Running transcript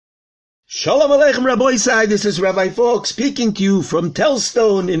Shalom Aleichem Rabbi Isai, this is Rabbi Falk speaking to you from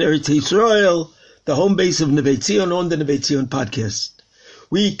Telstone in Eretz Yisrael, the home base of Nevei Tzion on the Nevei Tzion podcast.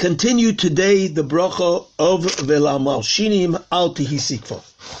 We continue today the bracha of velmalshinim al tihisikvo.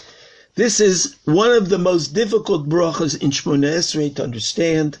 This is one of the most difficult brachas in Shmona to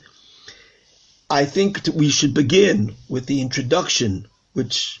understand. I think that we should begin with the introduction, the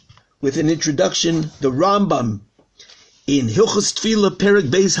Rambam in Hilchos Tefillah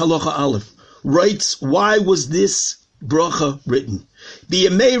Perek Beis Halacha Aleph writes, why was this bracha written?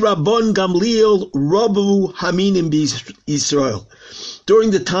 B'yamei Rabban Gamliel Rabu Haminim B'Yisrael.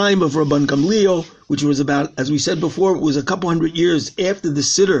 During the time of Rabban Gamliel, which was about, as we said before, it was a couple hundred years after the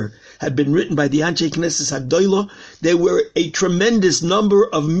Siddur had been written by the Anshe Knesset Hagdolah, there were a tremendous number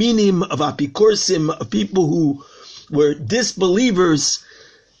of minim, of apikorsim, of people who were disbelievers.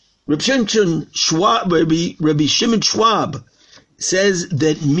 Rabbi Shimon Schwab says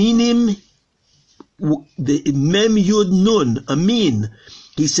that minim, the mem yud nun, amin,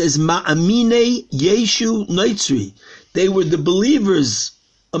 he says ma'amine yeshu noitzri. They were the believers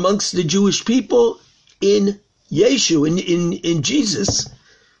amongst the Jewish people in Yeshu, in Jesus,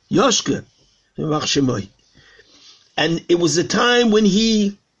 Yoshka, and it was a time when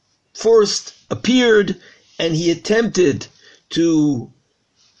he first appeared and he attempted to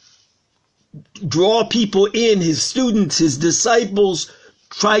draw people in. His students, his disciples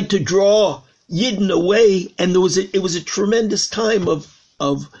tried to draw Yidden away, and it was a tremendous time of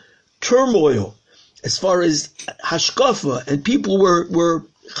turmoil as far as hashkafa, and people were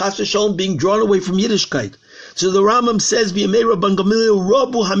chas v'shalom being drawn away from Yiddishkeit. So the Rambam says, "B'yamei Rabban Gamliel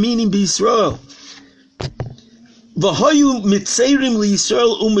Rabu Haminim B'Yisrael, v'hayu mitzeirim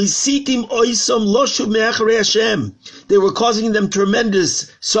liYisrael u'meisitim oisam loshu me'acharei Hashem." They were causing them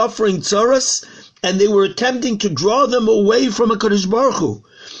tremendous suffering, tzaras, and they were attempting to draw them away from HaKadosh Baruch Hu.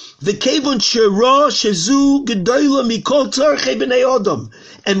 V'kevon shera shezu gedola mikol tzarchei b'nei Adam,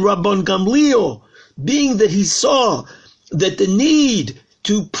 and Rabban Gamliel, being that he saw that the need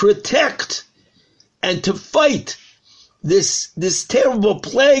to protect and to fight this terrible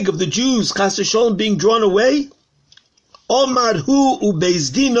plague of the Jews, chas v'shalom, being drawn away, Omar hu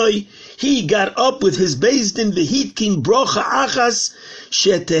u'beis dinoi, he got up with his beis din v'hitkin brocha achas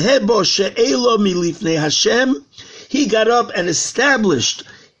shetehebo she'elo milifnei Hashem. He got up and established,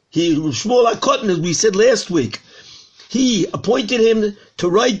 Shmuel HaKotan, as we said last week, he appointed him to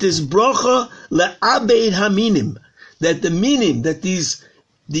write this bracha le'abeid haminim, that the minim, that these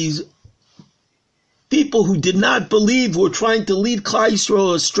people who did not believe, who were trying to lead Klal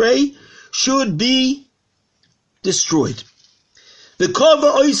Yisrael astray, should be destroyed. The kava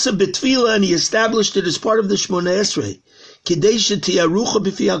oisa betfila, and he established it as part of the Shmona Esrei, kidei shetiyarucha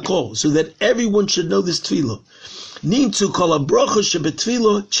b'fi hakol, so that everyone should know this tefillah. Nimtzu kol habracha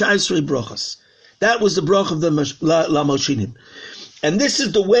shebetfila 19 brachas. That was the bracha of the Velmalshinim. And this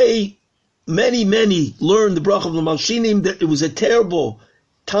is the way many learned the bracha of the Velmalshinim, that it was a terrible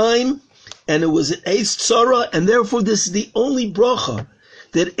time, and it was an Tzara, and therefore this is the only bracha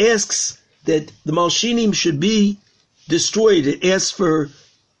that asks that the Malshinim should be destroyed. It asks for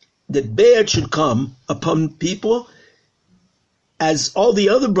that bad should come upon people, as all the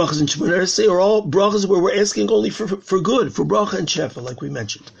other brachas in Shemona Esrei are all brachas where we're asking only for good, for bracha and shefa, like we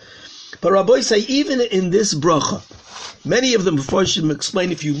mentioned. But Rabbi say, even in this bracha, many of them, before I should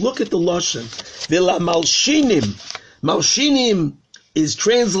explain, if you look at the lashon, velmalshinim, malshinim is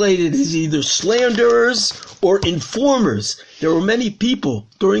translated as either slanderers or informers. There were many people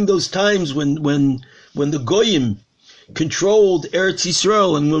during those times when the goyim controlled Eretz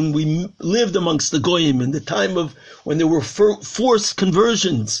Yisrael, and when we lived amongst the goyim, in the time of when there were forced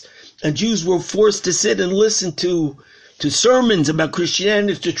conversions, and Jews were forced to sit and listen to sermons about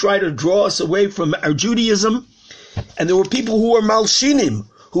Christianity to try to draw us away from our Judaism. And there were people who were malshinim,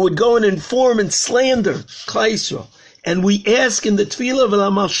 who would go and inform and slander Klal Yisrael. And we ask in the tefillah,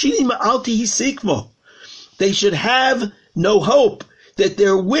 velmalshinim al tihisikvo, they should have no hope, that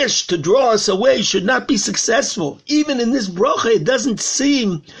their wish to draw us away should not be successful. Even in this bracha, it doesn't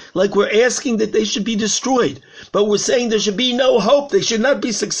seem like we're asking that they should be destroyed, but we're saying there should be no hope, they should not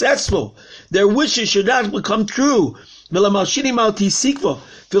be successful, their wishes should not become true. Velmalshinim al tihisikvo,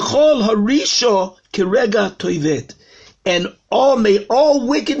 v'chol harisha kerega toivet, and may all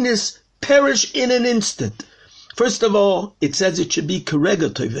wickedness perish in an instant. First of all, it says it should be kerega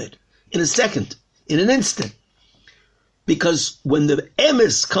toivet, in a second, in an instant. Because when the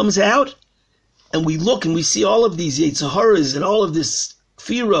emes comes out, and we look and we see all of these Yetzaharas and all of this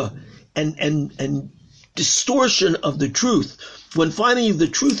kfira and distortion of the truth, when finally the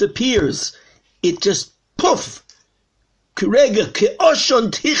truth appears, it just poof,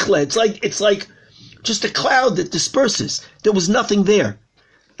 It's like just a cloud that disperses. There was nothing there.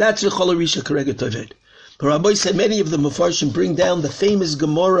 That's V'chol Arisha Karega Toved. The Rabbi said many of the Mefarshim bring down the famous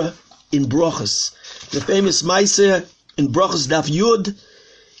Gemara in Brachos, the famous Maaseh in Brachos Daf Yud.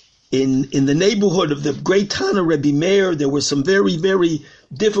 In the neighborhood of the great Tana Rebbe Meir, there were some very, very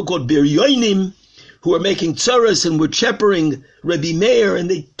difficult biryonim who were making tzaras and were shepherding Rebbe Meir, and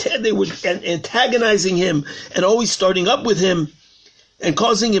they were antagonizing him and always starting up with him and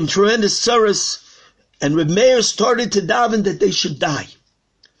causing him tremendous tzaras. And Rebbe Meir started to daven that they should die.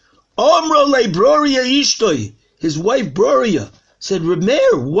 Omro le Broria Ishtoi, his wife Broria, said, Rebbe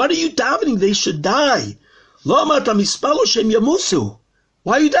Meir, what are you davening? They should die. Lama ta mispalo shem yamusu.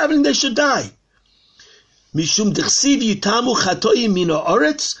 Why are you davening they should die? Mishum dechsiv yitamu chatoyim min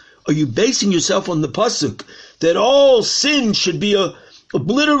haaretz. Are you basing yourself on the pasuk that all sin should be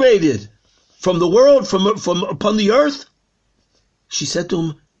obliterated from the world, from upon the earth? She said to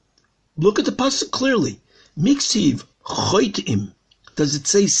him, look at the pasuk clearly. Miksiv choitim. Does it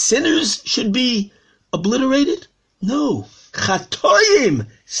say sinners should be obliterated? No. Chatoyim,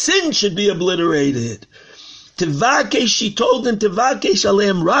 sin should be obliterated. Tevakesh, she told them, Tevakesh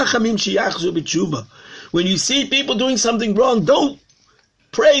aleim rachamim sheyachzu b'tshuva. When you see people doing something wrong, don't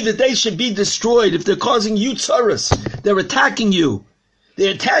pray that they should be destroyed. If they're causing you tzaras, they're attacking you,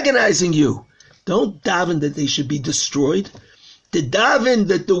 they're antagonizing you, don't daven that they should be destroyed. To daven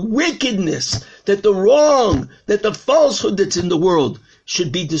that the wickedness, that the wrong, that the falsehood that's in the world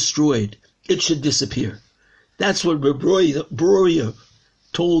should be destroyed. It should disappear. That's what Broria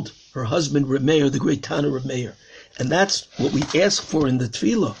told her husband Reb Meir, the great Tana Reb Meir. And that's what we ask for in the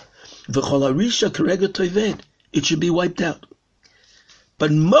Tefillah. V'chol Arisha Karega Toved. It should be wiped out.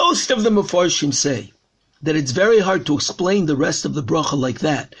 But most of the Mefarshim say that it's very hard to explain the rest of the bracha like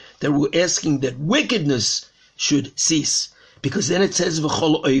that we're asking that wickedness should cease. Because then it says,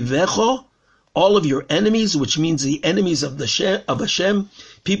 V'chol Oivecho, all of your enemies, which means the enemies of Hashem,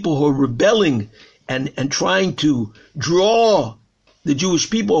 people who are rebelling and trying to draw the Jewish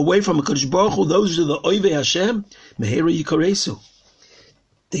people away from HaKadosh Baruch Hu, those are the Oivei Hashem, Mehera Yikaresu.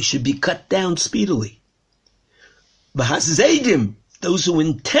 They should be cut down speedily. V'haszedim, those who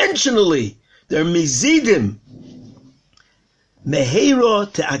intentionally, they're mizidim,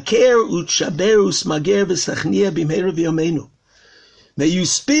 Mehera te'aker u'tshaber u'smager v'sachnia b'mehera v'yomeinu. May you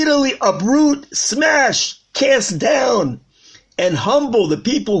speedily uproot, smash, cast down, and humble the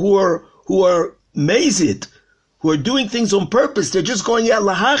people who are mazid, who are doing things on purpose. They're just going out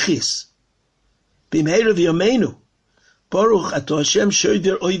lahachis. B'mehera v'yomeinu. Baruch ato Hashem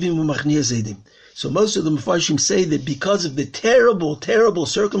shoyver oivim u'machnia zedim. So most of the Mefarshim say that because of the terrible, terrible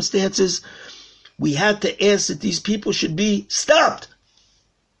circumstances, we had to ask that these people should be stopped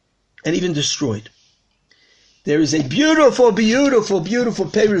and even destroyed. There is a beautiful, beautiful, beautiful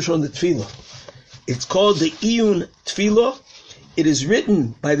perush on the Tefillah. It's called the Iyun Tefillah. It is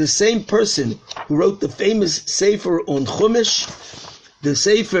written by the same person who wrote the famous Sefer on Chumash, the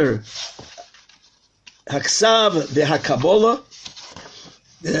Sefer Haksav v'Hakabolah.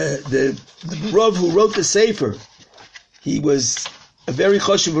 The Rav who wrote the Sefer, he was a very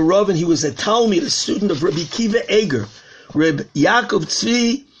choshev Rav, and he was a Talmid, a student of Rabbi Kiva Eger, Reb Yaakov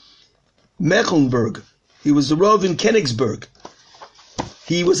Tzvi Mecklenburg. He was the Rav in Königsberg.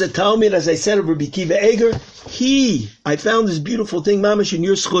 He was a Talmid, as I said, of Rabbi Kiva Eger. I found this beautiful thing, Mamash, in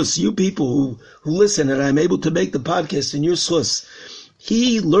your schus, you people who listen, and I'm able to make the podcast in your schus.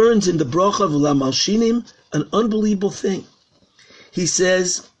 He learns in the bracha of Velmelshinim an unbelievable thing. He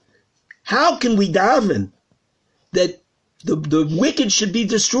says, how can we daven that the wicked should be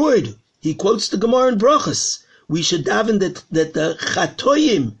destroyed? He quotes the Gemara in Brachos. We should daven that the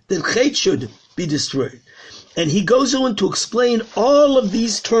chatoyim, that chet should be destroyed. And he goes on to explain all of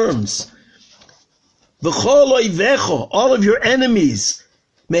these terms. V'chol oivecho, all of your enemies,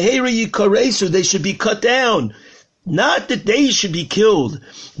 mehera yikaresu, they should be cut down. Not that they should be killed,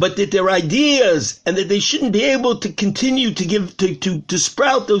 but that their ideas, and that they shouldn't be able to continue to give, to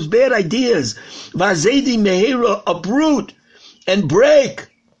sprout those bad ideas. Vazedi mehera, uproot and break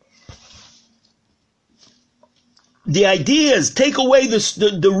the ideas, take away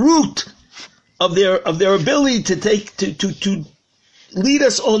the root of their ability to lead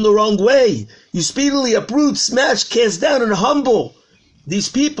us on the wrong way. You speedily uproot, smash, cast down, and humble these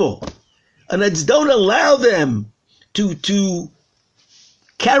people, and don't allow them to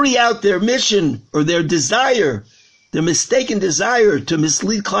carry out their mission or their desire, their mistaken desire to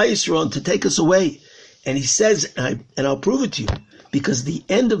mislead Klal Yisrael and to take us away. And he says, and I'll prove it to you, because the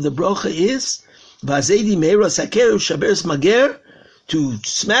end of the bracha is Vazedi meira saker shaber mager, to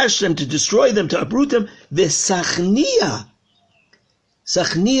smash them, to destroy them, to uproot them. Vesachnia,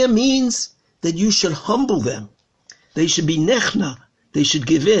 Sachnia means that you should humble them. They should be nechna. They should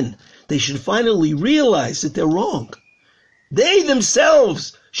give in. They should finally realize that they're wrong. They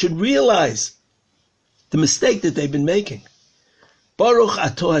themselves should realize the mistake that they've been making. Baruch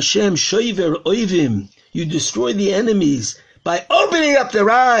ato Hashem shoiver oivim. You destroy the enemies by opening up their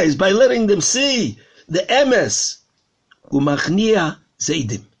eyes, by letting them see the emes. Umachnia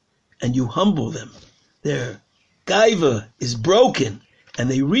zeidim. And you humble them. Their gaiva is broken, and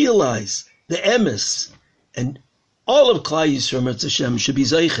they realize the emes. And all of Klal Yisrael, Mirz Hashem, should be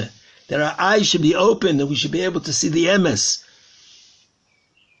zeiche. That our eyes should be open, that we should be able to see the emes,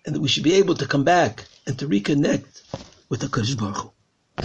 and that we should be able to come back and to reconnect with the Kadosh Baruch Hu.